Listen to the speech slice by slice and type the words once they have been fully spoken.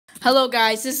Hello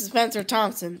guys, this is Spencer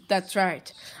Thompson. That's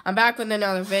right. I'm back with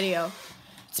another video.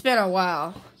 It's been a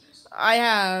while. I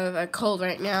have a cold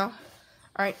right now.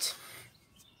 Alright.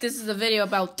 This is a video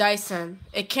about Dyson.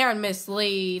 It can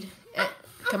mislead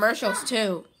commercials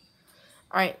too.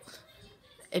 Alright.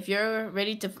 If you're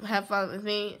ready to have fun with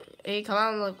me, hey, come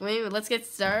on with me. Let's get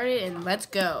started and let's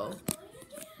go.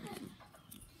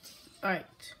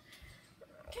 Alright.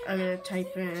 I'm gonna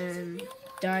type in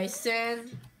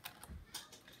Dyson.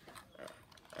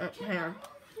 Hang on.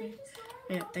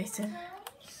 Yeah, Dyson.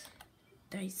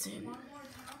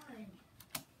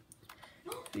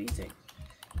 Music.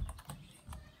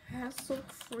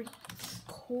 Hassle-free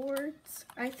chords,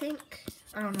 I think.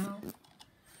 I don't know.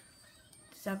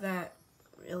 Just have that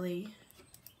really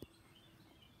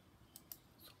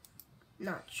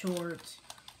not short.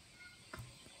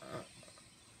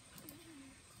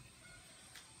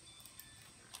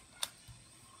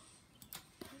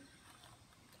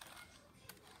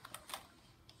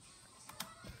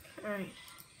 Alright,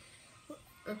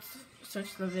 let's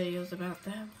search the videos about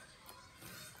them.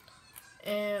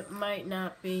 It might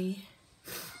not be.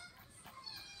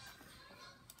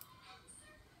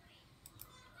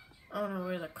 I don't know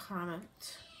where the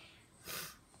comment.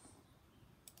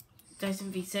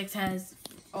 Dyson V6 has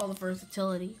all the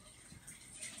versatility.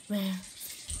 Man,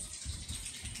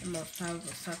 the most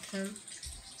powerful suction.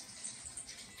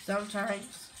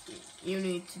 Sometimes you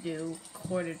need to do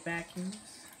corded vacuums.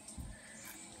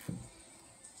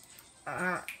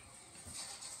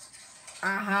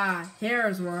 Aha,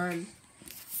 here's one.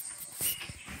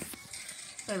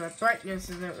 So my brightness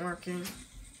isn't working.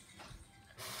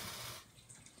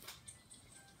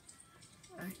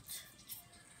 Right.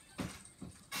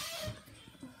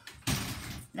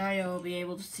 Now you'll be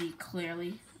able to see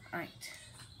clearly. Alright.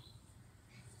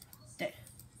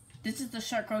 This is the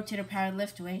Shark Rotator Powered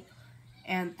Lift Weight,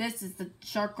 and this is the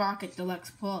Shark Rocket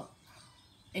Deluxe Pull.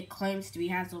 It claims to be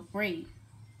hassle-free.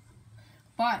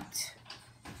 But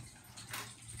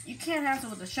you can't hassle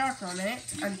with the Shark on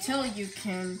it until you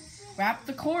can wrap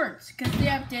the cords, because they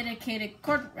have dedicated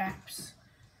cord wraps.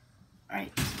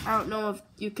 Alright, I don't know if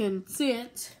you can see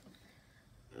it.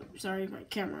 Sorry, my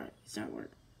camera is not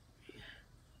working.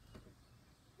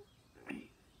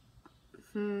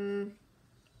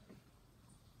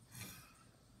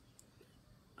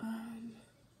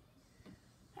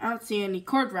 I don't see any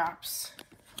cord wraps.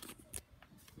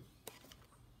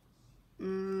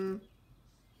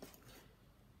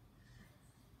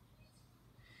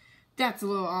 That's a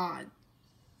little odd.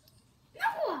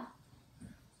 No!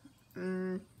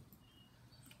 I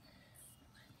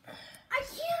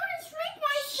can't restrain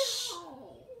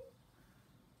myself!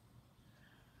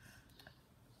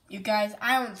 You guys,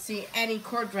 I don't see any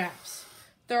cord wraps.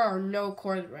 There are no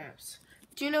cord wraps.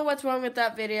 Do you know what's wrong with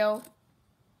that video?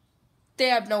 They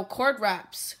have no cord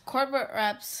wraps. Cord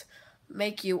wraps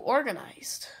make you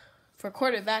organized for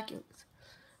corded vacuums.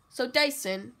 So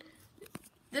Dyson,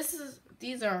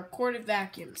 these are corded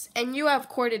vacuums, and you have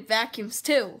corded vacuums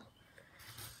too.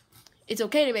 It's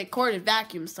okay to make corded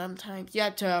vacuums sometimes. You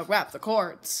have to wrap the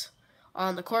cords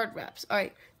on the cord wraps.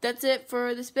 Alright, that's it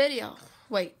for this video.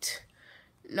 Wait.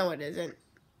 No, it isn't.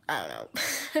 I don't know.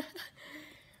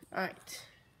 Alright.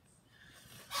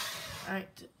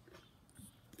 Alright.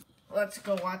 Let's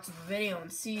go watch the video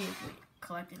and see if we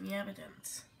collect any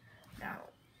evidence. Now.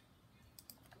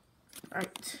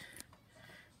 Alright.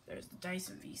 There's the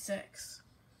Dyson V6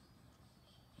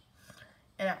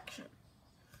 in action.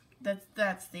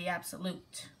 That's the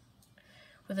absolute.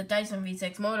 With the Dyson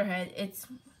V6 motor head,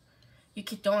 you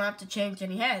don't have to change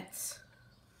any heads.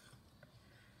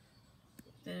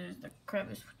 There's the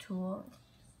crevice tool.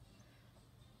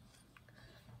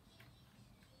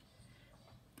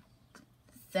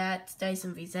 That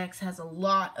Dyson V6 has a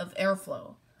lot of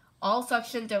airflow. All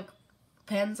suction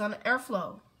depends on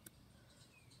airflow.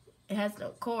 It has no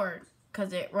cord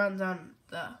because it runs on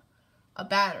a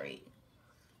battery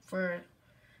for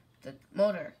the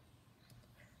motor.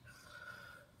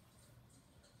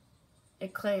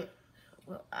 It claims,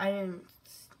 well, I didn't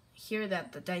hear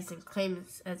that the Dyson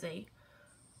claims as a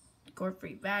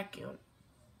cord-free vacuum,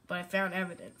 but I found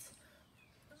evidence.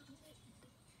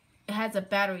 It has a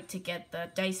battery to get the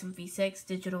Dyson V6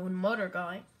 digital motor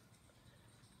going.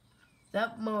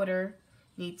 That motor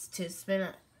needs to spin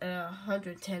at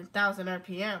 110,000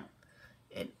 RPM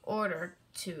in order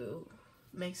to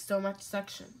make so much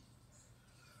suction.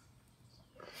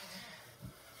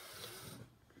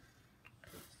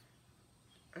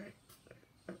 Alright.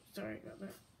 Sorry about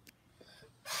that.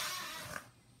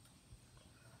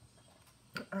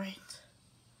 Alright.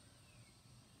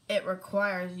 It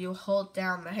requires you hold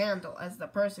down the handle as the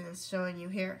person is showing you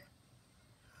here.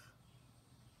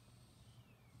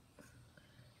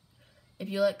 if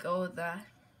you let go of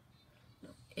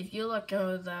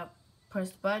the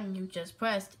pressed button you just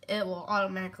pressed, it will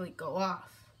automatically go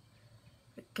off.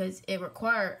 Because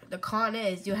the con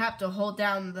is you have to hold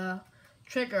down the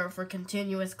trigger for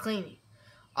continuous cleaning.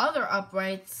 All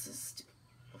upright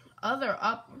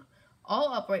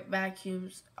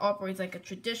vacuums operates like a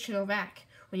traditional vac.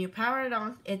 When you power it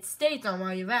on, it stays on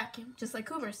while you vacuum, just like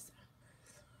Hoover's.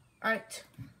 Alright,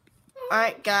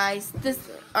 guys. That's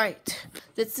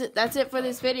it for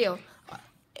this video.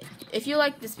 If you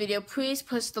like this video, please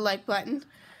push the like button.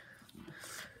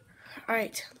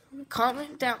 Alright,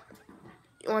 comment down.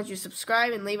 Once you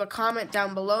subscribe, and leave a comment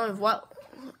down below of what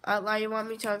outline you want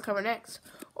me to uncover next,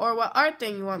 or what art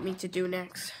thing you want me to do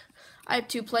next. I have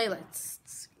 2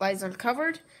 playlists: Lies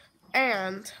Uncovered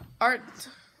and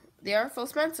The Artful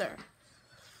Spencer.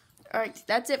 Alright,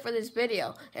 that's it for this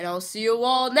video, and I'll see you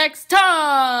all next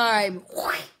time!